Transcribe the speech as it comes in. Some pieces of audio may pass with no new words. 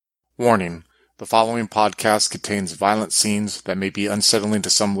Warning: the following podcast contains violent scenes that may be unsettling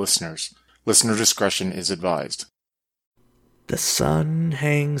to some listeners. Listener discretion is advised. The sun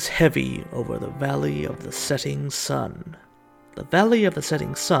hangs heavy over the Valley of the Setting Sun. The Valley of the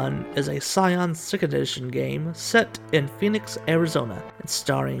Setting Sun is a Scion 2nd Edition game set in Phoenix, Arizona, and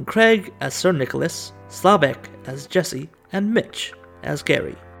starring Craig as Sir Nicholas, Slavek as Jesse, and Mitch as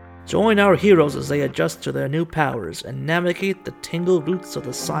Gary. Join our heroes as they adjust to their new powers and navigate the tangled roots of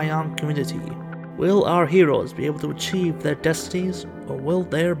the Scion community. Will our heroes be able to achieve their destinies, or will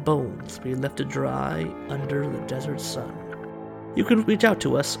their bones be left to dry under the desert sun? You can reach out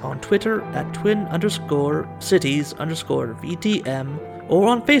to us on Twitter at twin_cities_VTM or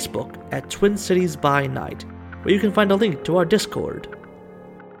on Facebook at Twin Cities by Night, where you can find a link to our Discord.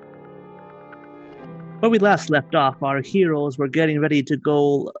 Where we last left off, our heroes were getting ready to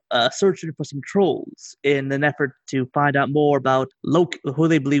go searching for some trolls in an effort to find out more about Loki, who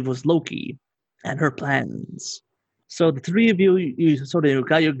they believe was Loki, and her plans. So the three of you sort of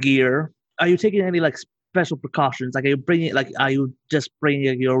got your gear. Are you taking any special precautions? Are you just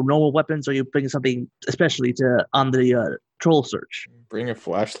bringing your normal weapons, or are you bringing something especially on the troll search? Bring a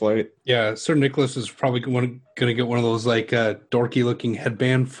flashlight. Yeah, Sir Nicholas is probably going to get one of those dorky-looking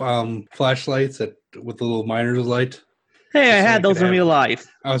headband flashlights with a little miner's light. Hey, I had those in real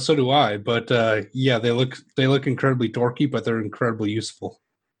life. So do I. But yeah, they look incredibly dorky, but they're incredibly useful.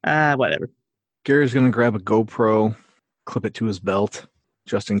 Whatever. Gary's going to grab a GoPro, clip it to his belt,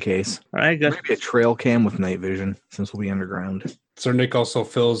 just in case. All right, good. Maybe a trail cam with night vision, since we'll be underground. Sir Nick also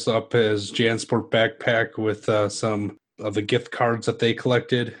fills up his Jansport backpack with some of the gift cards that they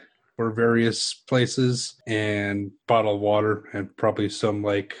collected for various places, and bottle of water, and probably some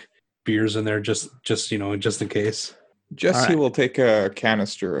beers in there, just in case. Jesse will take a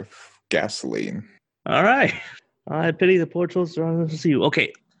canister of gasoline. All right. I pity the poor trolls to see you.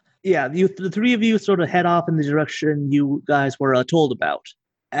 Okay. Yeah, the three of you sort of head off in the direction you guys were told about.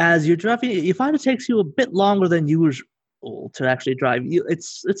 As you're driving, you find it takes you a bit longer than usual to actually drive.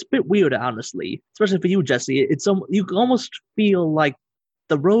 It's a bit weird, honestly, especially for you, Jesse. You almost feel like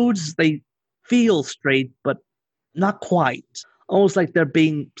the roads, they feel straight, but not quite. Almost like they're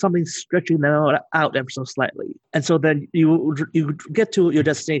being something stretching them out ever so slightly. And so then you get to your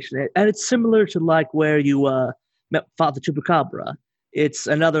destination, and it's similar to where you fought the Chupacabra. It's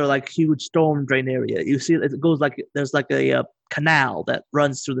another huge storm drain area. You see, it goes there's a canal that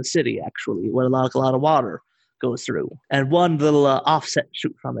runs through the city, actually, where a lot of water goes through, and one little offset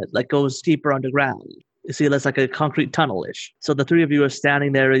chute from it goes deeper underground. You see, that's like a concrete tunnel-ish. So the three of you are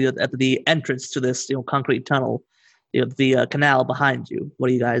standing there at the entrance to this concrete tunnel. You have the canal behind you. What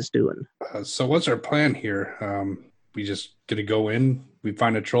are you guys doing? So what's our plan here? We just gonna go in, we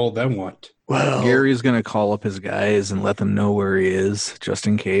find a troll, then what? Well, Gary's going to call up his guys and let them know where he is, just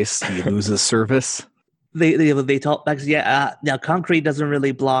in case he loses service. They talk back. Yeah, now concrete doesn't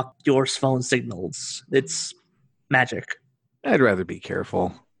really block your phone signals. It's magic. I'd rather be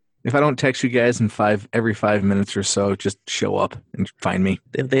careful. If I don't text you guys every 5 minutes or so, just show up and find me.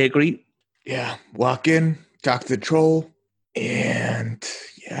 If they agree. Yeah, walk in, talk to the troll, and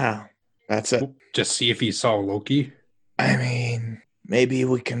yeah, that's it. Just see if he saw Loki. I mean, maybe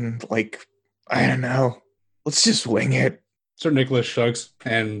we can, I don't know. Let's just wing it. Sir Nicholas shrugs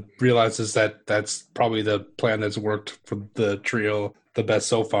and realizes that that's probably the plan that's worked for the trio the best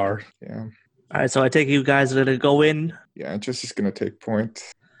so far. Yeah. All right, so I take you guys are going to go in. Yeah, Jesse's going to take point.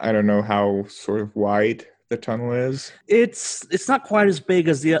 I don't know how sort of wide the tunnel is. It's not quite as big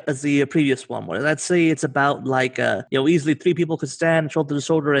as the previous one was. I'd say it's about easily 3 people could stand shoulder to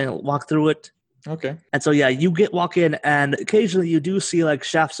shoulder and walk through it. Okay. And so, yeah, you walk in, and occasionally you do see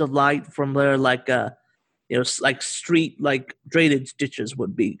shafts of light from where street drainage ditches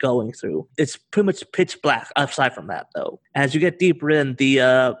would be going through. It's pretty much pitch black aside from that, though. As you get deeper in,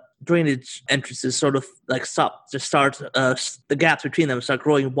 the drainage entrances sort of stop. Just start the gaps between them start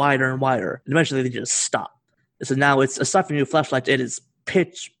growing wider and wider, and eventually they just stop. So now it's aside from your flashlight, it is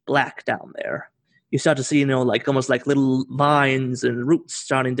pitch black down there. You start to see, almost little vines and roots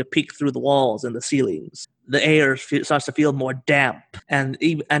starting to peek through the walls and the ceilings. The air starts to feel more damp, and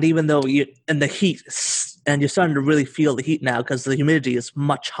even though the heat, and you're starting to really feel the heat now because the humidity is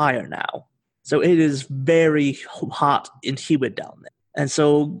much higher now. So it is very hot and humid down there. And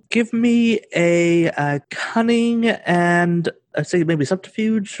so give me a cunning and I'd say maybe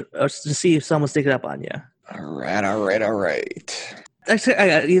subterfuge to see if someone's taking up on you. All right. Actually, I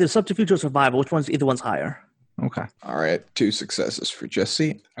got either subterfuge or survival. Either one's higher. Okay. All right. 2 successes for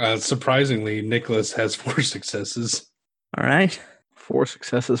Jesse. Surprisingly, Nicholas has 4 successes. All right. 4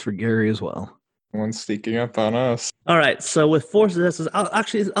 successes for Gary as well. One's sneaking up on us. All right. So with 4 successes,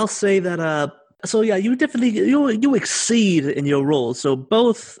 I'll say that. So yeah, you definitely you exceed in your roles. So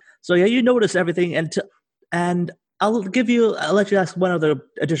both. So yeah, you notice everything, and I'll let you ask one other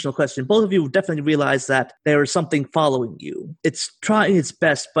additional question. Both of you definitely realize that there is something following you. It's trying its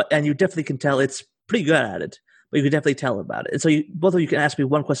best, and you definitely can tell it's pretty good at it. But you can definitely tell about it. And so both of you can ask me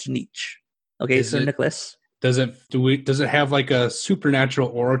one question each. Okay, so Nicholas. Does it have like a supernatural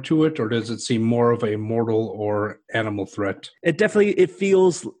aura to it, or does it seem more of a mortal or animal threat? It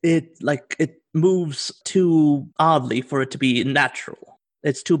feels like it moves too oddly for it to be natural.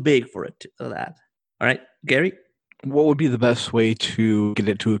 It's too big for it to that. All right, Gary? What would be the best way to get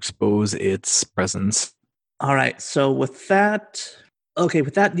it to expose its presence? All right, so with that,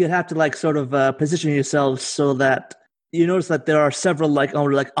 you'd have to like sort of position yourselves so that you notice that there are several like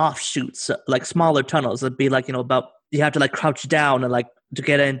offshoots, like smaller tunnels that'd be like, about, you have to like crouch down and like to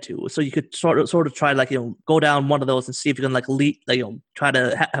get into. So you could sort of try like, go down one of those and see if you can like lead, like, try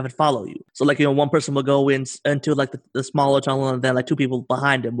to have it follow you. So like, one person will go into like the smaller tunnel, and then like 2 people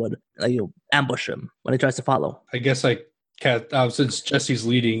behind him would like, ambush him when he tries to follow. I guess since Jesse's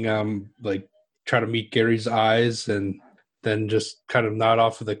leading, like try to meet Gary's eyes and then just kind of nod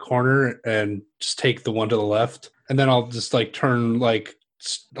off of the corner and just take the one to the left. And then I'll just like turn, like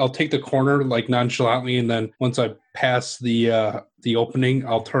I'll take the corner like nonchalantly, and then once I pass the opening,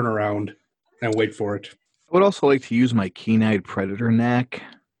 I'll turn around and wait for it. I would also like to use my keen-eyed predator knack.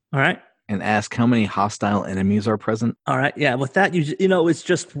 All right. And ask how many hostile enemies are present. All right. Yeah. With that, it's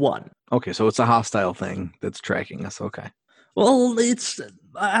just one. Okay, so it's a hostile thing that's tracking us. Okay. Well,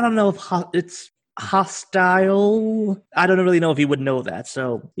 I don't know if it's hostile. I don't really know if you would know that.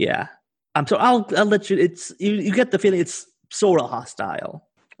 So yeah. So I'll let you. You get the feeling it's sort of hostile.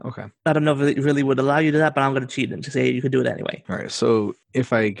 Okay. I don't know if it really would allow you to do that, but I'm going to cheat and to say you could do it anyway. All right. So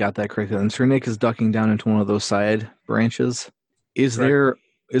if I got that correctly, then Sir Nick is ducking down into one of those side branches. Is there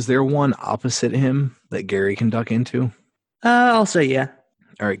one opposite him that Gary can duck into? I'll say yeah.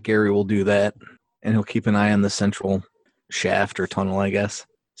 All right. Gary will do that, and he'll keep an eye on the central shaft or tunnel, I guess.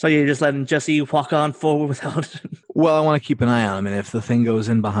 So you're just letting Jesse walk on forward without... Well, I want to keep an eye on him, and if the thing goes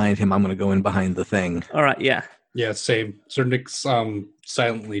in behind him, I'm going to go in behind the thing. All right, yeah. Yeah, same. Sir Nick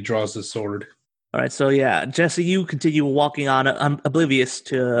silently draws his sword. All right, so yeah, Jesse, you continue walking on, oblivious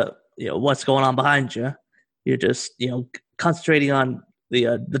to what's going on behind you. You're just concentrating on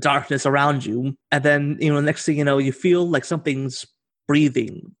the darkness around you, and then next thing you know, you feel like something's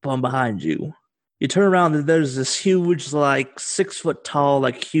breathing from behind you. You turn around and there's this huge, like 6 foot tall,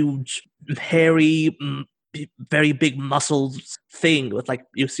 like huge, hairy, very big muscles thing with like,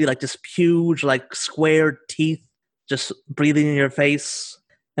 you see like this huge, like square teeth just breathing in your face.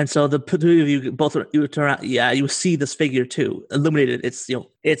 And so the two of you you turn around, yeah, you see this figure too, illuminated.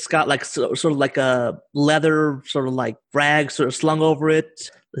 It's got like sort of like a leather sort of like rag sort of slung over it.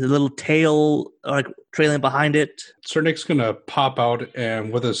 There's a little tail like trailing behind it. Sir Nick's gonna pop out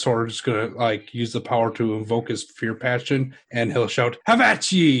and with his sword, just gonna like use the power to invoke his fear passion, and he'll shout, "Have at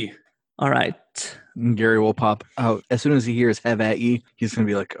ye!" All right. And Gary will pop out as soon as he hears "Have at ye." He's gonna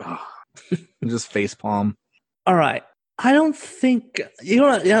be like, "Oh," just face palm. All right. I don't think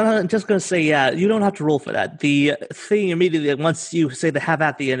I'm just gonna say you don't have to roll for that. The thing immediately once you say the "have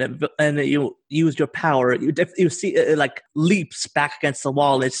at the end" and you use your power, you see it like leaps back against the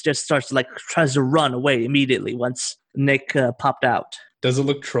wall. It just starts to like tries to run away immediately once Nick popped out. Does it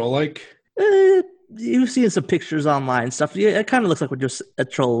look troll-like? You've seen some pictures online and stuff. Yeah, it kind of looks like what a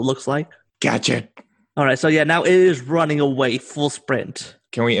troll looks like. Gotcha. All right, so yeah, now it is running away full sprint.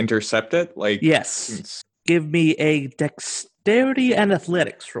 Can we intercept it? Yes. Give me a dexterity and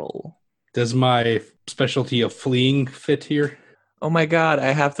athletics roll. Does my specialty of fleeing fit here? Oh my god, I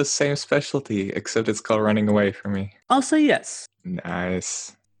have the same specialty, except it's called running away from me. I'll say yes.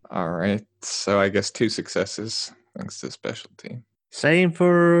 Nice. Alright, so I guess 2 successes thanks to specialty. Same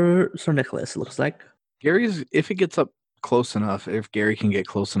for Sir Nicholas, it looks like. If it gets up close enough, if Gary can get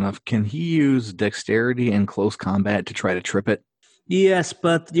close enough, can he use dexterity and close combat to try to trip it? Yes,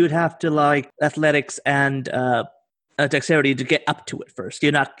 but you would have to like athletics and dexterity to get up to it first.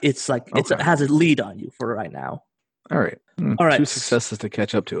 You're not. It's like it has a lead on you for right now. All right. All right. 2 successes to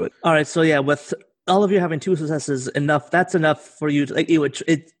catch up to it. All right. So yeah, with all of you having 2 successes, that's enough for you to like.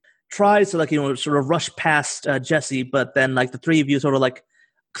 It tries to like sort of rush past Jesse, but then like the 3 of you sort of like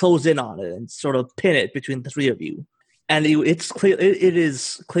close in on it and sort of pin it between the 3 of you. And it's clear. It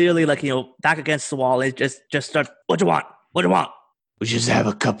is clearly like back against the wall. It just starts. What do you want? What do you want? We just have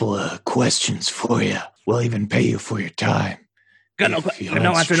a couple of questions for you. We'll even pay you for your time. No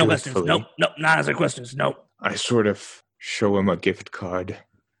answer, no questions. Nope, not answer questions. Nope. I sort of show him a gift card.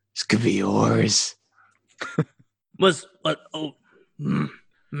 This could be yours. Was what? Oh, mm,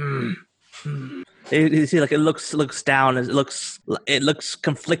 mm, mm. You see, like it looks down, and it looks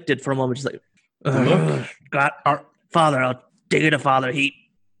conflicted for a moment. Just like, Look. God, Are, Father, I'll dig it to Father. He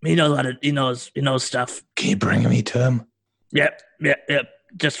knows how to. He knows stuff. Can you bring me to him? Yep.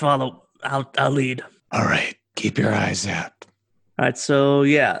 Just follow. I'll lead. All right. Keep your eyes out. All right, so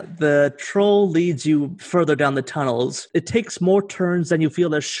yeah, the troll leads you further down the tunnels. It takes more turns than you feel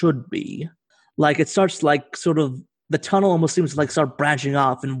there should be. Like it starts like sort of the tunnel almost seems to like start branching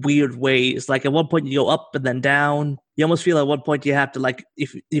off in weird ways. Like at one point you go up and then down. You almost feel at one point you have to like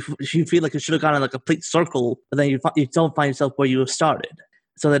if you feel like you should have gone in a complete circle, but then you don't find yourself where you started.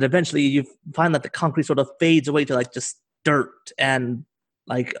 So that eventually you find that the concrete sort of fades away to like just dirt and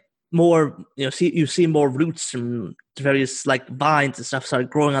like more, you see more roots and various like vines and stuff start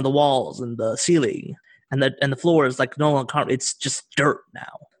growing on the walls and the ceiling, and the floor is like no longer concrete, it's just dirt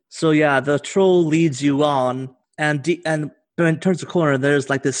now. So yeah, the troll leads you on, and when it turns the corner, there's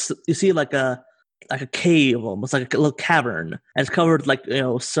like this. You see like a cave, almost like a little cavern, and it's covered like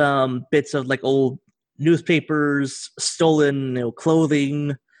some bits of like old newspapers, stolen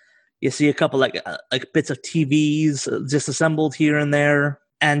clothing. You see a couple like bits of TVs disassembled here and there.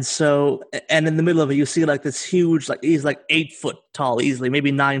 And so, and in the middle of it, you see like this huge, like he's like 8 foot tall, easily,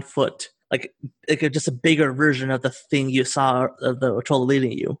 maybe 9 foot, like just a bigger version of the thing you saw of the troll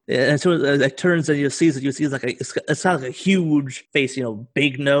leading you. And so it turns and you see like it's kind of like a huge face,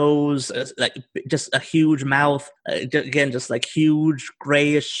 big nose, like just a huge mouth. Again, just like huge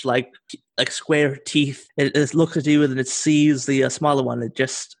grayish, like square teeth. It looks at you and it sees the smaller one. And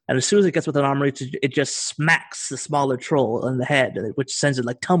as soon as it gets within arm reach, it just smacks the smaller troll in the head, which sends it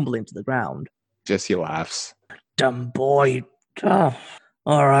like tumbling to the ground. Jesse laughs. Dumb boy. Oh,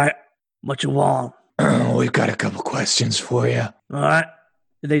 all right. What you want? We've got a couple questions for you. All right.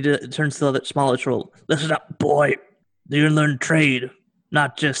 It turns to the smaller troll. Listen up, boy. You're gonna learn trade,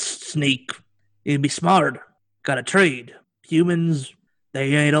 not just sneak. You can be smart. Gotta trade. Humans,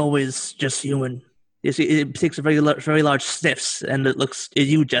 they ain't always just human. You see, it takes a very large sniffs, and it looks at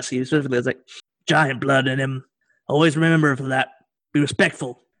you, Jesse, specifically. It's like giant blood in him. Always remember for that. Be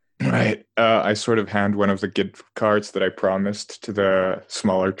respectful. Right. I sort of hand one of the gift cards that I promised to the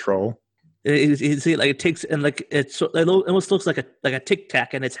smaller troll. You see, like it takes and like it almost looks like a Tic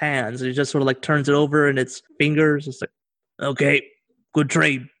Tac in its hands, and it just sort of like turns it over in its fingers. It's like, okay, good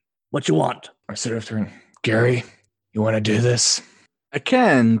trade. What you want? I sort of turn. Gary, you want to do this? I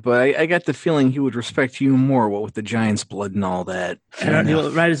can, but I got the feeling he would respect you more. What with the giant's blood and all that. And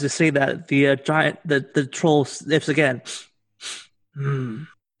right as you say that, the giant, the troll sniffs again.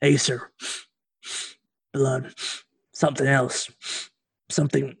 Acer, blood, something else,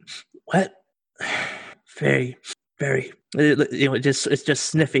 something. What? Very, very. It's just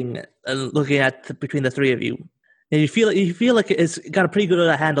sniffing and looking at between the three of you, and you feel like it's got a pretty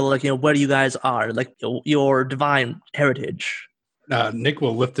good handle, like where you guys are, like your divine heritage. Nick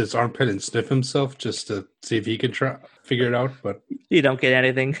will lift his armpit and sniff himself just to see if he can try figure it out, but you don't get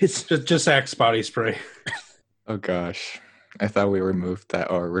anything. It's just Axe body spray. Oh gosh, I thought we removed that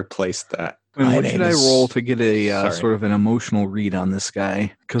or replaced that. What should I roll to get a sort of an emotional read on this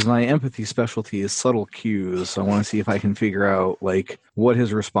guy? Because my empathy specialty is subtle cues. So I want to see if I can figure out like what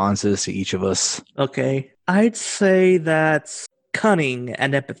his response is to each of us. Okay, I'd say that's cunning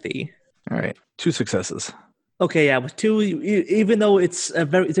and empathy. All right, 2 successes. Okay, yeah, with 2, even though it's a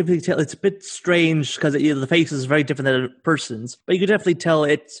bit strange because the face is very different than a person's, but you can definitely tell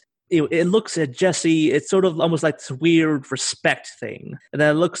it looks at Jesse. It's sort of almost like this weird respect thing, and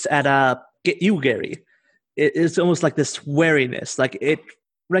then it looks at you, Gary. It's almost like this wariness, like it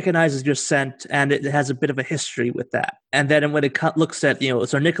recognizes your scent, and it has a bit of a history with that. And then when it looks at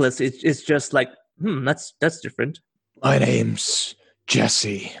Sir Nicholas, it's just like, that's different. My name's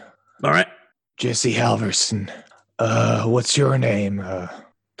Jesse. All right, Jesse Halverson. What's your name?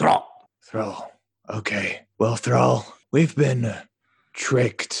 Thrall. Thrall. Okay. Well, Thrall, we've been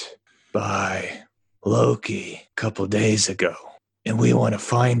tricked by Loki a couple days ago, and we want to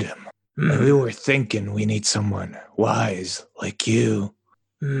find him. And we were thinking we need someone wise like you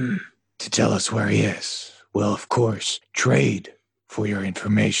to tell us where he is. Well, of course, trade for your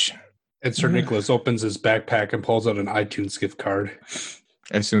information. And Sir Nicholas opens his backpack and pulls out an iTunes gift card.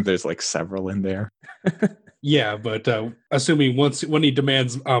 I assume there's like several in there. Yeah, but assuming when he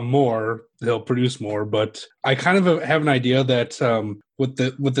demands more, he'll produce more. But I kind of have an idea that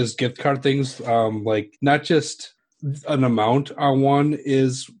with this gift card things, like not just an amount on one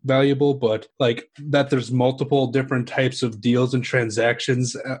is valuable, but like that there's multiple different types of deals and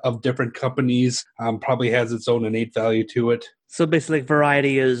transactions of different companies probably has its own innate value to it. So basically,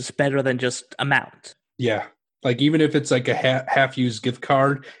 variety is better than just amount. Yeah. Like, even if it's like a half-used gift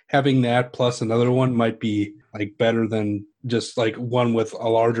card, having that plus another one might be like better than just like one with a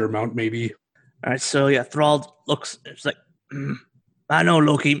larger amount, maybe. All right, so yeah, Thrall looks. It's like, I know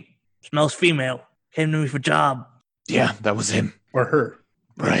Loki smells female. Came to me for job. Yeah, that was him. Or her.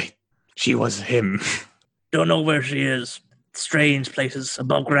 Right. She was him. Don't know where she is. Strange places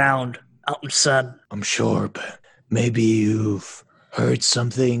above ground, out in the sun. I'm sure, but maybe you've heard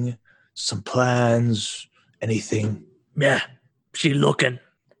something, some plans, anything. Yeah, she looking.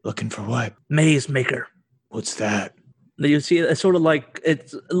 Looking for what? Maze maker. What's that? You see, it's sort of like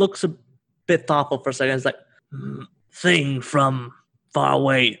it looks a bit thoughtful for a second. It's like thing from far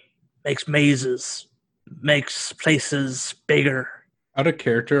away makes mazes, makes places bigger. Out of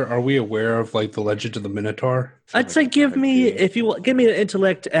character, are we aware of like the Legend of the Minotaur? I'd say give me an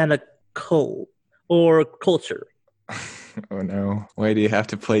intellect and a cult or culture. Oh no! Why do you have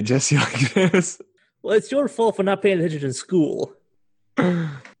to play Jesse like this? Well, it's your fault for not paying attention in school.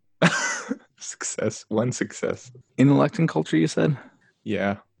 Success. One success. Intellect and culture, you said?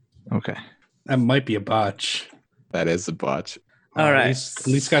 Yeah, Okay. That might be a botch. that is a botch. All right. At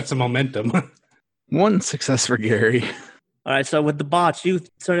least got some momentum. One success for Gary. All right, so with the bots,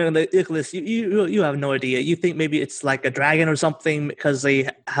 Nicholas, you have no idea. You think maybe it's like a dragon or something because they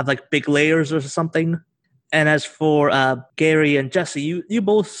have like big layers or something. And as for Gary and Jesse, you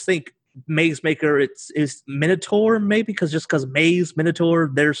both think Maze Maker is Minotaur maybe because Maze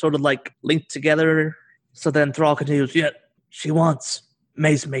Minotaur they're sort of like linked together. So then Thrall continues, yeah, she wants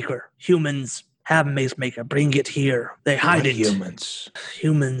Maze Maker. Humans have Maze Maker. Bring it here. They hide it.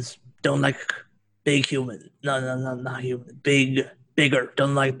 Humans don't like big human. No, not human. Bigger.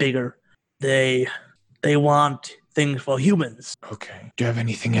 Don't like bigger. They want things for humans. Okay. Do you have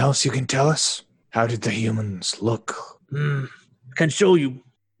anything else you can tell us? How did the humans look? Can show you.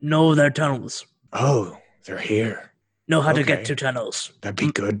 Know their tunnels. Oh, they're here. Know how to Okay. get to tunnels. That'd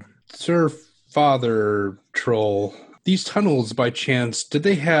be good. Sir Father Troll, these tunnels, by chance, did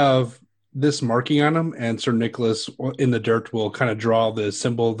they have this marking on them? And Sir Nicholas in the dirt will kind of draw the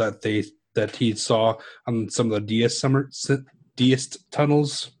symbol that he saw on some of the deist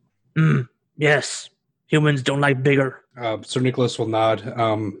tunnels. Yes. Humans don't like bigger. Sir Nicholas will nod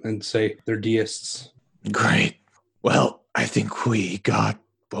and say they're deists. Great. Well, I think we got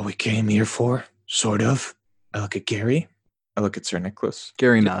what we came here for, sort of. I look at Gary. I look at Sir Nicholas.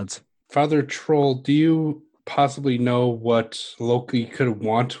 Gary nods. Father Troll, do you possibly know what Loki could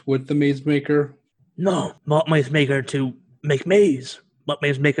want with the Maze Maker? No. What Maze Maker to make maze? What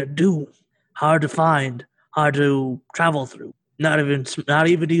Maze Maker do? Hard to find. Hard to travel through. Not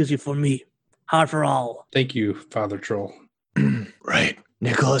even easy for me. Hard for all. Thank you, Father Troll. Right.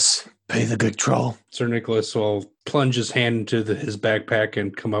 Nicholas, pay the good troll. Sir Nicholas will plunge his hand into his backpack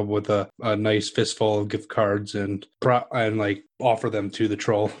and come up with a nice fistful of gift cards and like offer them to the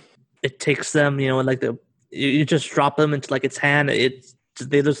troll. It takes them, you just drop them into like its hand.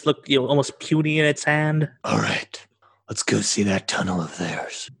 They just look, almost puny in its hand. All right. Let's go see that tunnel of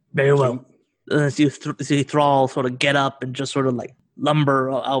theirs. Very well. You see Thrall sort of get up and just sort of like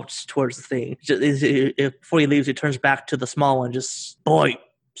lumber out towards the thing. Before he leaves, he turns back to the small one. Just, boy,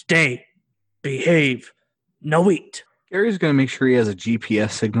 stay, behave, no eat. Gary's going to make sure he has a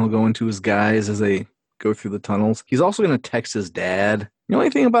GPS signal going to his guys as they go through the tunnels. He's also going to text his dad. You know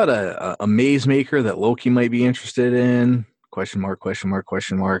anything about a maze maker that Loki might be interested in? Question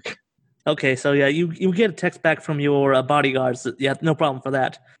mark. Okay, so yeah, you get a text back from your bodyguards. Yeah, no problem for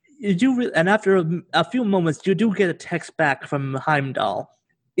that. And after a few moments, you do get a text back from Heimdall.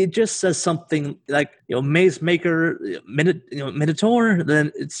 It just says something like, Maze Maker, Minotaur.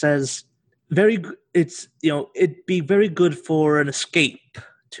 Then it says, it'd be very good for an escape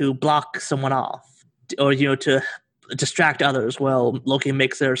to block someone off, or to distract others while Loki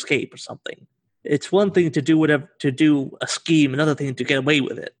makes their escape or something. It's one thing to do a scheme, another thing to get away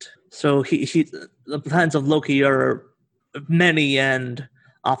with it. So the plans of Loki are many and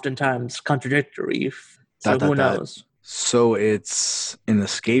oftentimes contradictory. So who knows? So it's an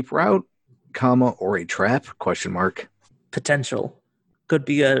escape route, or a trap? Question mark. Potential. Could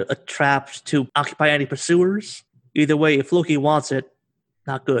be a trap to occupy any pursuers. Either way, if Loki wants it,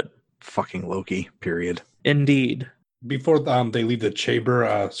 not good. Fucking Loki, period. Indeed. Before they leave the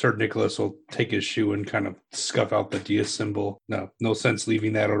chamber, Sir Nicholas will take his shoe and kind of scuff out the deist symbol. No sense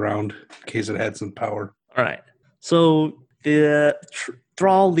leaving that around in case it had some power. All right. So the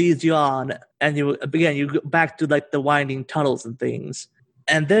Thrall leads you on, and you go back to like the winding tunnels and things,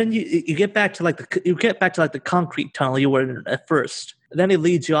 and then you get back to like the concrete tunnel you were in at first. And then it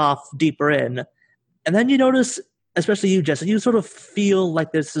leads you off deeper in, and then you notice, especially you, Jesse, you sort of feel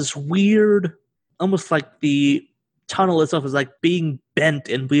like there's this weird almost like the tunnel itself is like being bent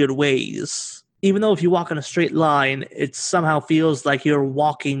in weird ways. Even though if you walk in a straight line, it somehow feels like you're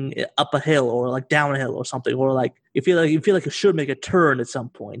walking up a hill or like down a hill or something, or like you feel like you should make a turn at some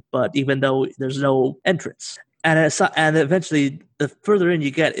point, but even though there's no entrance. And eventually, the further in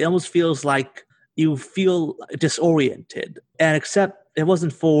you get, it almost feels like you feel disoriented. And except it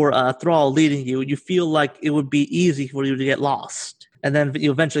wasn't for Thrall leading you, you feel like it would be easy for you to get lost. And then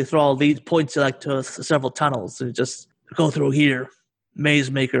you eventually Thrall points you like to several tunnels and just go through here.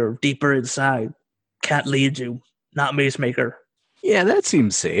 Maze Maker deeper inside. Can't lead you. Not Maze Maker. Yeah, that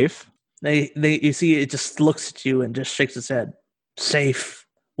seems safe. You see it just looks at you and just shakes its head. Safe.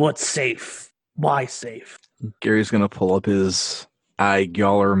 What's safe? Why safe? Gary's gonna pull up his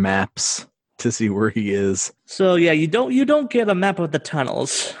iGyaller maps to see where he is. So yeah, you don't get a map of the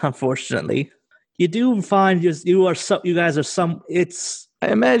tunnels, unfortunately. You do find you guys are some. It's I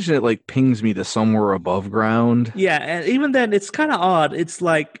imagine it like pings me to somewhere above ground. yeah, and even then, it's kind of odd. It's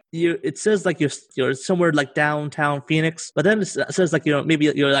like it says like you're somewhere like downtown Phoenix, but then it says like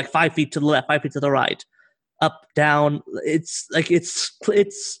maybe you're like 5 feet to the left, 5 feet to the right, up, down. It's like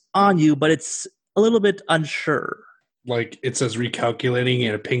it's on you, but it's a little bit unsure. Like it says recalculating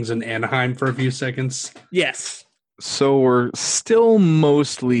and it pings in Anaheim for a few seconds. Yes. So we're still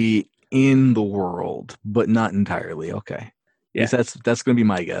mostly in the world, but not entirely. Okay. Yeah. That's going to be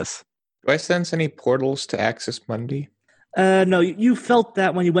my guess. Do I sense any portals to Access Mundi? No, you felt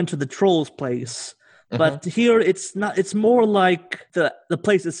that when you went to the troll's place, but here it's not. It's more like the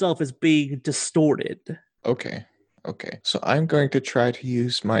place itself is being distorted. Okay. So I'm going to try to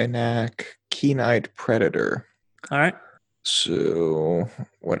use my knack, Keen-Eyed Predator. All right. So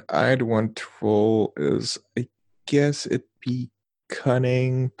what I'd want to roll is, I guess it'd be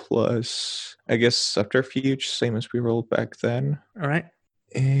cunning plus, I guess, subterfuge, same as we rolled back then. All right.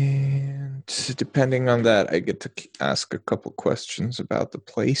 And depending on that, I get to ask a couple questions about the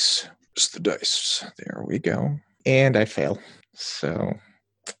place. Just the dice. There we go. And I fail. So,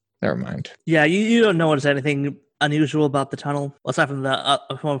 never mind. Yeah, you don't notice anything unusual about the tunnel, aside from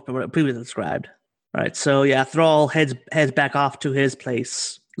the previously described. All right, so yeah, Thrall heads back off to his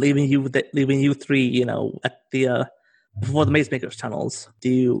place, leaving you three, at the before the Maze Maker's tunnels. Do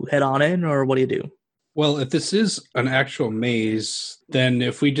you head on in, or what do you do? Well, if this is an actual maze, then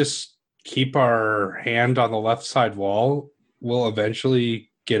if we just keep our hand on the left side wall, we'll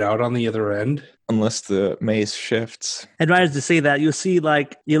eventually get out on the other end. Unless the maze shifts. And right as to say that, you see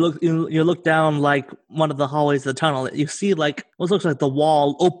like you look down like one of the hallways of the tunnel. You see like what looks like the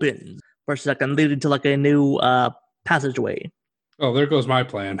wall opens for a second, leading to like a new passageway. Oh, there goes my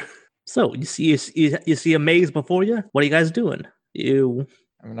plan. So you see a maze before you. What are you guys doing?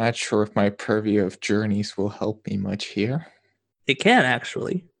 I'm not sure if my purview of journeys will help me much here. It can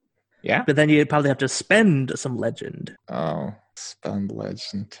actually. Yeah? But then you'd probably have to spend some legend. Oh, spend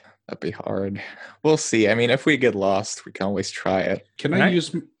legend. That'd be hard. We'll see. I mean, if we get lost, we can always try it. Can I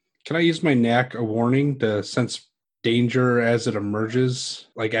use my knack a warning to sense danger as it emerges?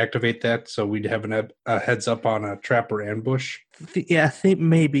 Like activate that so we'd have a heads up on a trap or ambush? Yeah, I think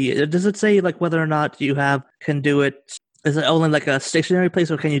maybe. Does it say like whether or not you can do it? Is it only like a stationary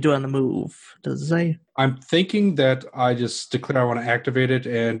place, or can you do it on the move? Does it say? I'm thinking that I just declare I want to activate it,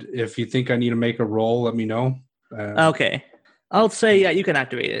 and if you think I need to make a roll, let me know. Okay. I'll say, yeah, you can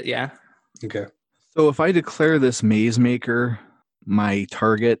activate it, yeah. Okay. So if I declare this Maze Maker my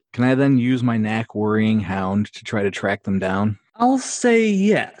target, can I then use my knack Worrying Hound to try to track them down? I'll say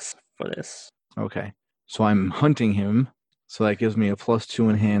yes for this. Okay. So I'm hunting him, so that gives me a +2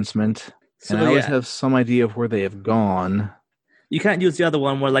 enhancement. So, and I always have some idea of where they have gone. You can't use the other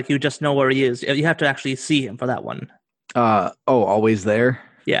one where like you just know where he is. You have to actually see him for that one. Always there?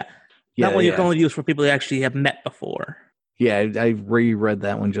 Yeah. That one you can only use for people you actually have met before. Yeah, I reread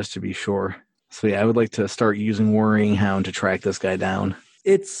that one just to be sure. So yeah, I would like to start using Worrying Hound to track this guy down.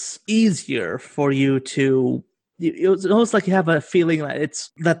 It's easier for you to. It's almost like you have a feeling that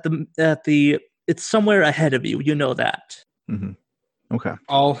it's somewhere ahead of you. You know that. Mm-hmm. Okay.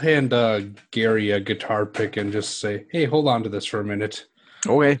 I'll hand Gary a guitar pick and just say, "Hey, hold on to this for a minute."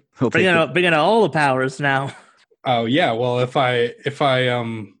 Okay. Bring in all the powers now. Oh yeah. Well, if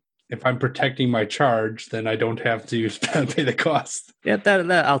I'm protecting my charge, then I don't have to pay the cost. Yeah, that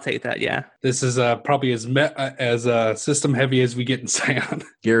I'll take that. Yeah. This is probably as system heavy as we get in Scion.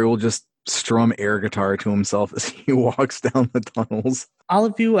 Gary will just strum air guitar to himself as he walks down the tunnels. All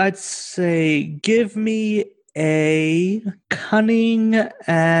of you, I'd say, give me a cunning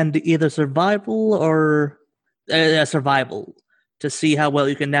and either survival or survival to see how well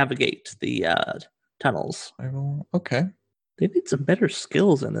you can navigate the tunnels. Okay. They need some better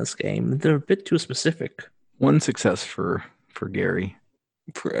skills in this game. They're a bit too specific. 1 success for Gary.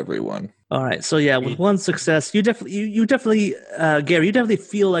 For everyone. All right, so yeah, with 1 success, you definitely, Gary, you definitely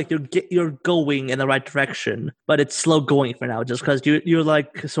feel like you're going in the right direction, but it's slow going for now, just because you're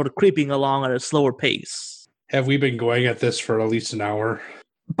like sort of creeping along at a slower pace. Have we been going at this for at least an hour?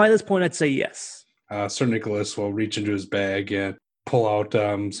 By this point, I'd say yes. Sir Nicholas will reach into his bag and pull out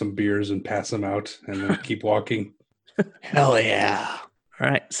some beers and pass them out, and then keep walking. Hell yeah. All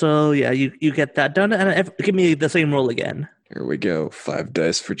right, so yeah, you get that done, and give me the same roll again. Here we go. 5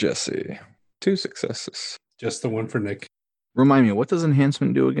 dice for Jesse. 2 successes. Just the one for Nick. Remind me, what does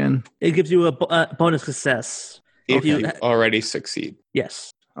enhancement do again? It gives you a bonus success. If you already succeed.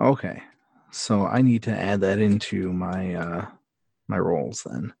 Yes. Okay. So I need to add that into my my rolls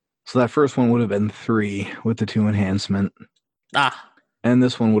then. So that first one would have been 3 with the 2 enhancement. And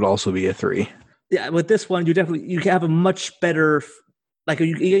this one would also be a 3. Yeah, with this one, you have a much better, like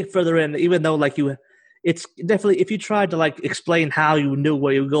you get further in, even though like it's definitely, if you tried to like explain how you knew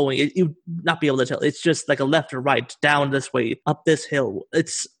where you were going, you'd not be able to tell. It's just like a left or right, down this way, up this hill.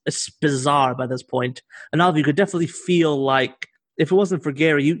 It's bizarre by this point. And all of you could definitely feel like if it wasn't for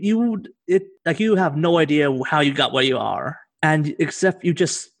Gary, you have no idea how you got where you are, and except you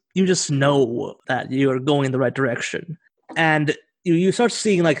just know that you are going in the right direction, and you start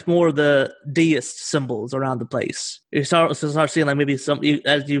seeing like more of the deist symbols around the place. You start seeing like maybe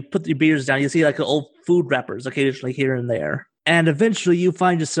as you put your beers down, you see like old food wrappers occasionally here and there. And eventually you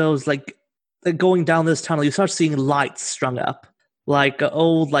find yourselves like going down this tunnel, you start seeing lights strung up. Like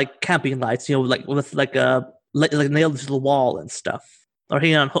old like camping lights, like with like nailed to the wall and stuff. Or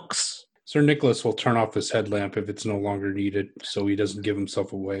hanging on hooks. Sir Nicholas will turn off his headlamp if it's no longer needed, so he doesn't give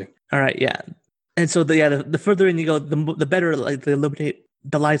himself away. All right, yeah. And so the further in you go, the better like the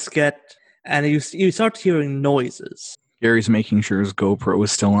lights get, and you start hearing noises. Gary's making sure his GoPro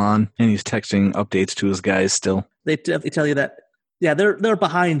is still on, and he's texting updates to his guys still. They tell you that, yeah, they're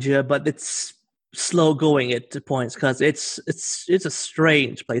behind you, but it's slow going at points because it's a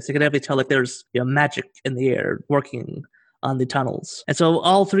strange place. You can definitely tell like there's magic in the air working on the tunnels. And so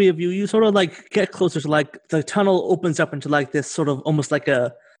all 3 of you sort of like get closer to like the tunnel opens up into like this sort of almost like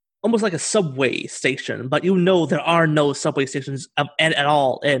a subway station, but there are no subway stations at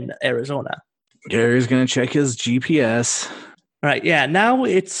all in Arizona. Gary's going to check his GPS. All right, yeah, now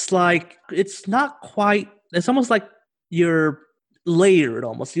it's like, it's not quite, it's almost like you're layered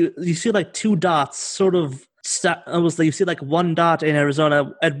almost. You see like 2 dots sort of, almost like you see like 1 dot in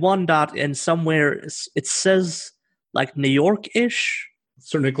Arizona, and 1 dot in somewhere, it says like New York-ish.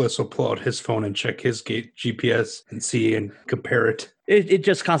 Sir Nicholas will pull out his phone and check his GPS and see and compare it. It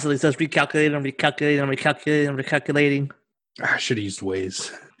just constantly says recalculating. I should have used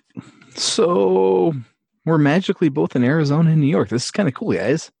Waze. So we're magically both in Arizona and New York. This is kind of cool,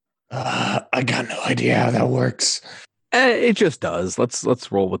 guys. I got no idea how that works. It just does. Let's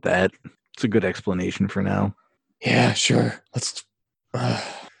roll with that. It's a good explanation for now. Yeah, sure. Let's. Got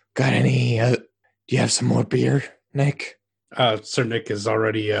any? Do you have some more beer, Nick? Sir Nick is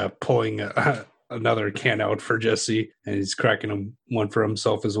already pulling another can out for Jesse, and he's cracking one for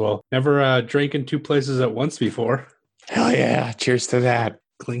himself as well. Never drank in 2 places at once before. Hell yeah! Cheers to that.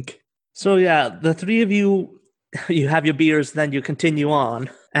 Clink. So yeah, the 3 of you have your beers, then you continue on,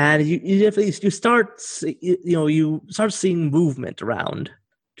 and you start seeing movement around.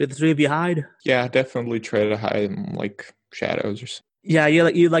 Do the 3 of you hide? Yeah, definitely try to hide in like shadows or something. Yeah,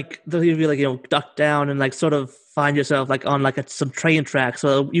 you the 3 of you duck down and like sort of find yourself like on like some train tracks.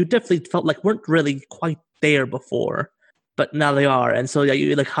 So you definitely felt like weren't really quite there before, but now they are. And so yeah,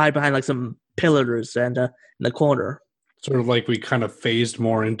 you like hide behind like some pillars and in the corner. Sort of like we kind of phased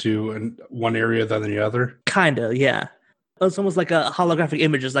more into one area than the other. Kinda, yeah. It's almost like a holographic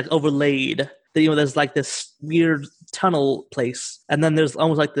image is like overlaid. There's like this weird tunnel place, and then there's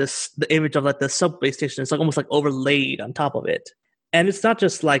almost like the image of like the subway station. It's like almost like overlaid on top of it. And it's not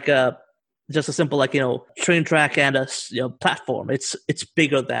just like a simple like train track and a platform. It's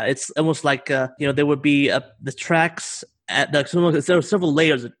bigger than that. It's almost like there would be the tracks at there are several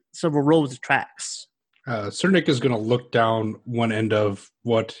layers, several rows of tracks. Sir Nick is going to look down one end of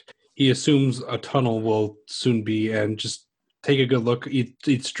what he assumes a tunnel will soon be, and just take a good look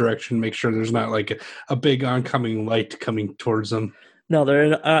each direction, make sure there's not like a big oncoming light coming towards them. No,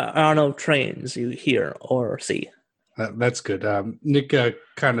 there are no trains you hear or see. That's good. Nick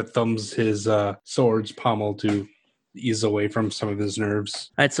kind of thumbs his sword's pommel to ease away from some of his nerves.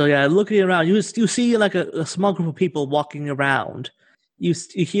 All right, so yeah, looking around, you see like a small group of people walking around. You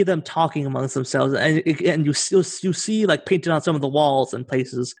hear them talking amongst themselves, and you see like painted on some of the walls and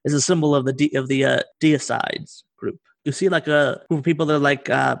places is a symbol of the Deicides group. you see like a group of people that are like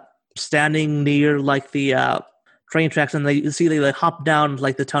standing near like the train tracks, and you see they hop down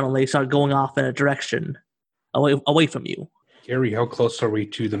like the tunnel. And they start going off in a direction away from you. Gary, how close are we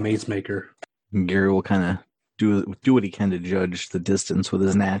to the maze maker? Gary will kind of do what he can to judge the distance with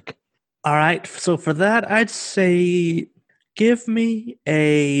his knack. All right, so for that, I'd say give me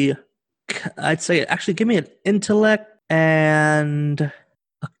an intellect and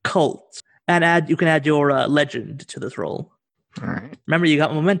occult, and you can add your legend to this roll. All right. Remember, you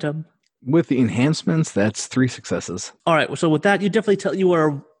got momentum. With the enhancements, that's 3 successes. All right, so with that, you definitely tell you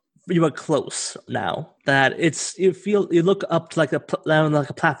are close now. That you look up to like a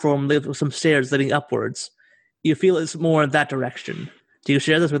platform with some stairs leading upwards. You feel it's more in that direction. Do you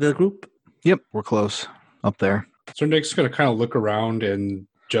share this with the group? Yep, we're close up there. So Nick's going to kind of look around and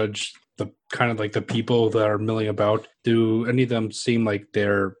judge the kind of like the people that are milling about. Do any of them seem like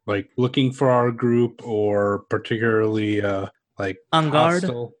they're like looking for our group or particularly like on guard?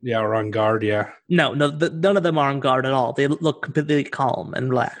 Hostile? Yeah, or on guard, yeah. No, none of them are on guard at all. They look completely calm and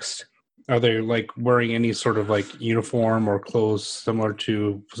relaxed. Are they like wearing any sort of like uniform or clothes similar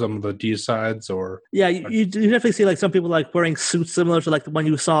to some of the D-sides or? Yeah, you definitely see like some people like wearing suits similar to like the one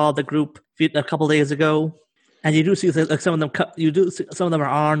you saw the group a couple days ago, and you do see like some of them. Some of them are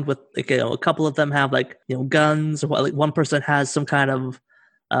armed with like a couple of them have like guns. Or like one person has some kind of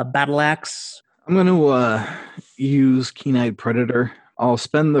battle axe. I'm going to use Keen-Eyed Predator. I'll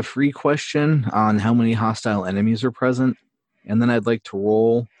spend the free question on how many hostile enemies are present, and then I'd like to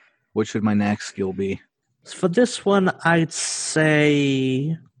roll. What should my knack skill be? For this one, I'd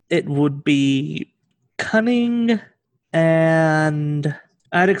say it would be cunning, and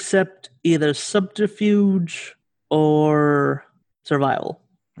I'd accept either subterfuge or survival.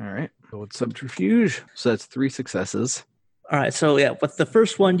 All right. So it's subterfuge. So that's 3 successes. All right. So yeah, with the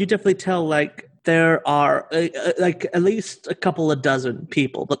first one, you definitely tell like there are like at least a couple of dozen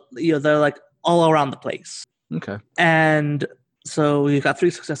people, but they're like all around the place. Okay. And so you got 3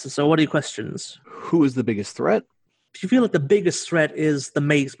 successes. So what are your questions? Who is the biggest threat? You feel like the biggest threat is the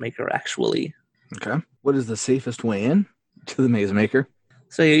maze maker, actually. Okay. What is the safest way in to the maze maker?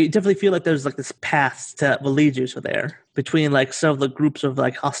 So you definitely feel like there's like this path that will lead you to there between like some of the groups of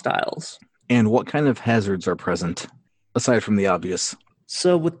like hostiles. And what kind of hazards are present aside from the obvious?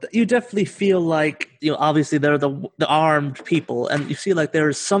 So you definitely feel like obviously they're the armed people, and you see like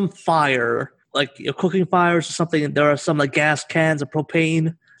there's some fire, like cooking fires or something. There are some like gas cans of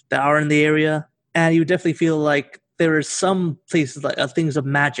propane that are in the area, and you definitely feel like there is some places like things of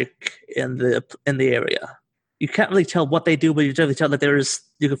magic in the area. You can't really tell what they do, but you definitely tell that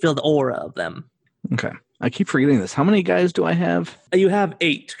you can feel the aura of them. Okay. I keep forgetting this. How many guys do I have? You have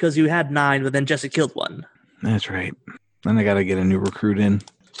 8 because you had 9, but then Jesse killed 1. That's right. Then I got to get a new recruit in.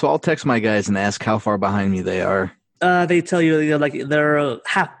 So I'll text my guys and ask how far behind me they are. They tell you like they're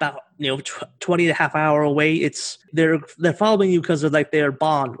about 20 to half hour away. They're following you because of like their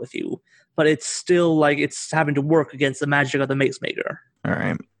bond with you, but it's still like it's having to work against the magic of the maze maker. All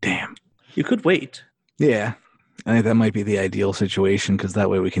right. Damn. You could wait. Yeah. I think that might be the ideal situation because that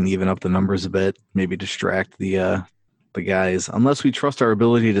way we can even up the numbers a bit, maybe distract the guys, unless we trust our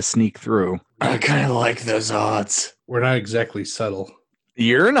ability to sneak through. I kind of like those odds. We're not exactly subtle.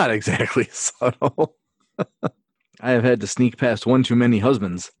 You're not exactly subtle. I have had to sneak past one too many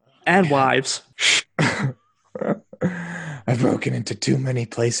husbands. And wives. I've broken into too many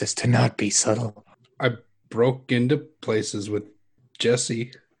places to not be subtle. I broke into places with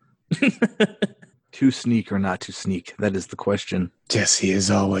Jesse. To sneak or not to sneak? That is the question. Jesse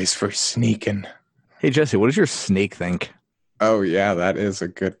is always for sneaking. Hey, Jesse, what does your snake think? Oh, yeah, that is a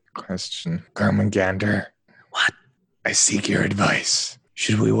good question. Garmangander. What? I seek your advice.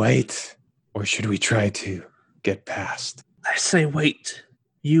 Should we wait, or should we try to get past? I say wait.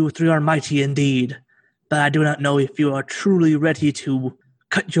 You 3 are mighty indeed, but I do not know if you are truly ready to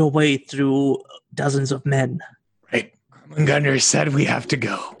cut your way through dozens of men. Right. Garmangander said we have to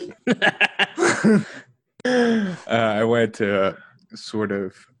go. I wanted to sort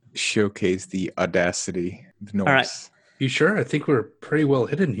of showcase the audacity of Norse. All right. You sure? I think we're pretty well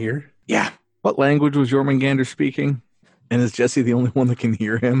hidden here. Yeah. What language was Jormungandr speaking? And is Jesse the only one that can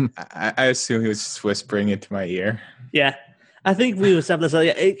hear him? I assume he was just whispering into my ear. Yeah. I think we established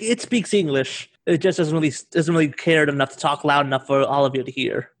that it speaks English. It just doesn't really care enough to talk loud enough for all of you to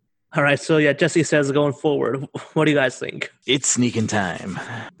hear. All right, so yeah, Jesse says going forward, what do you guys think? It's sneaking time.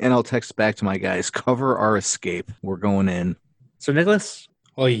 And I'll text back to my guys, cover our escape. We're going in. So Nicholas?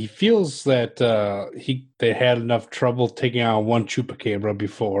 Well, he feels that they had enough trouble taking out one chupacabra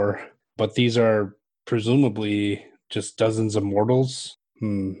before, but these are presumably just dozens of mortals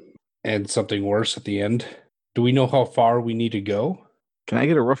and something worse at the end. Do we know how far we need to go? Can I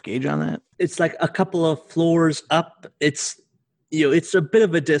get a rough gauge on that? It's like a couple of floors up. It's it's a bit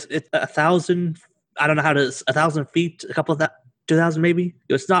of a it's 1,000. I don't know how to 1,000 feet. A couple of that 2,000 maybe.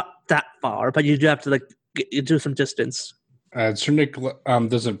 It's not that far, but you do have to do some distance. Sir Nick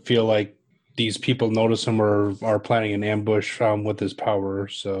doesn't feel like these people notice him or are planning an ambush with his power,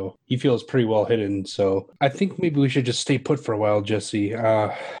 so he feels pretty well hidden. So I think maybe we should just stay put for a while, Jesse.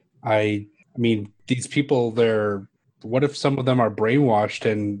 I mean, these people, what if some of them are brainwashed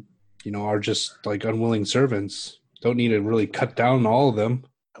and, are just like unwilling servants? Don't need to really cut down all of them.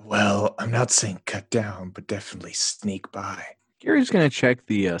 Well, I'm not saying cut down, but definitely sneak by. Gary's going to check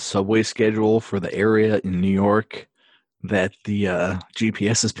the subway schedule for the area in New York that the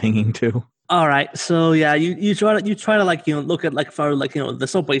GPS is pinging to. All right, so yeah, you try to look at for the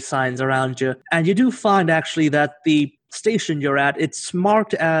subway signs around you, and you do find actually that the station you're at, it's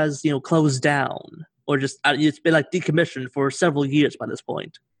marked as closed down, or just it's been decommissioned for several years by this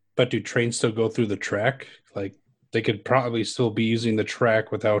point. But do trains still go through the track? Like they could probably still be using the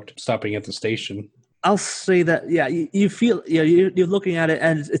track without stopping at the station. I'll say that you feel you're looking at it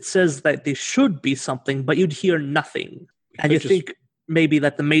and it says that there should be something, but you'd hear nothing, and you think maybe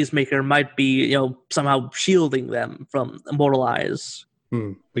that the maze maker might be somehow shielding them from immortal eyes.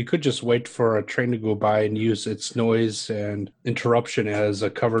 We could just wait for a train to go by and use its noise and interruption as a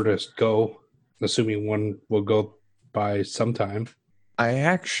cover to go, assuming one will go by sometime. I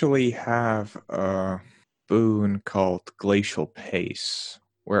actually have a boon called Glacial Pace,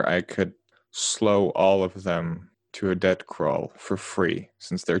 where I could slow all of them to a dead crawl for free,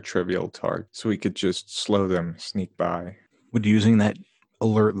 since they're trivial targets. So we could just slow them, sneak by. Would using that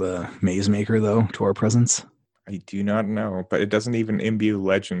alert the maze maker, though, to our presence? I do not know, but it doesn't even imbue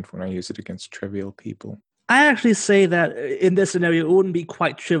legend when I use it against trivial people. I actually say that in this scenario, it wouldn't be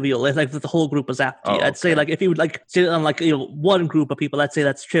quite trivial. It's like if the whole group was after you. I'd say if you would sit on one group of people, I'd say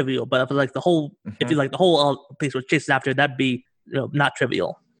that's trivial. But if the whole, if you the whole place was chasing after, that'd be not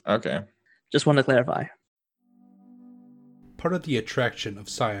trivial. Okay. Just want to clarify. Part of the attraction of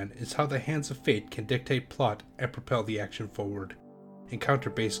Scion is how the hands of fate can dictate plot and propel the action forward.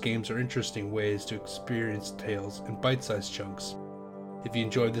 Encounter-based games are interesting ways to experience tales in bite-sized chunks. If you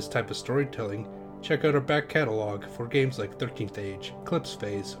enjoy this type of storytelling, check out our back catalog for games like 13th Age, Eclipse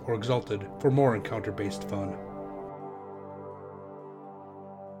Phase, or Exalted for more encounter-based fun.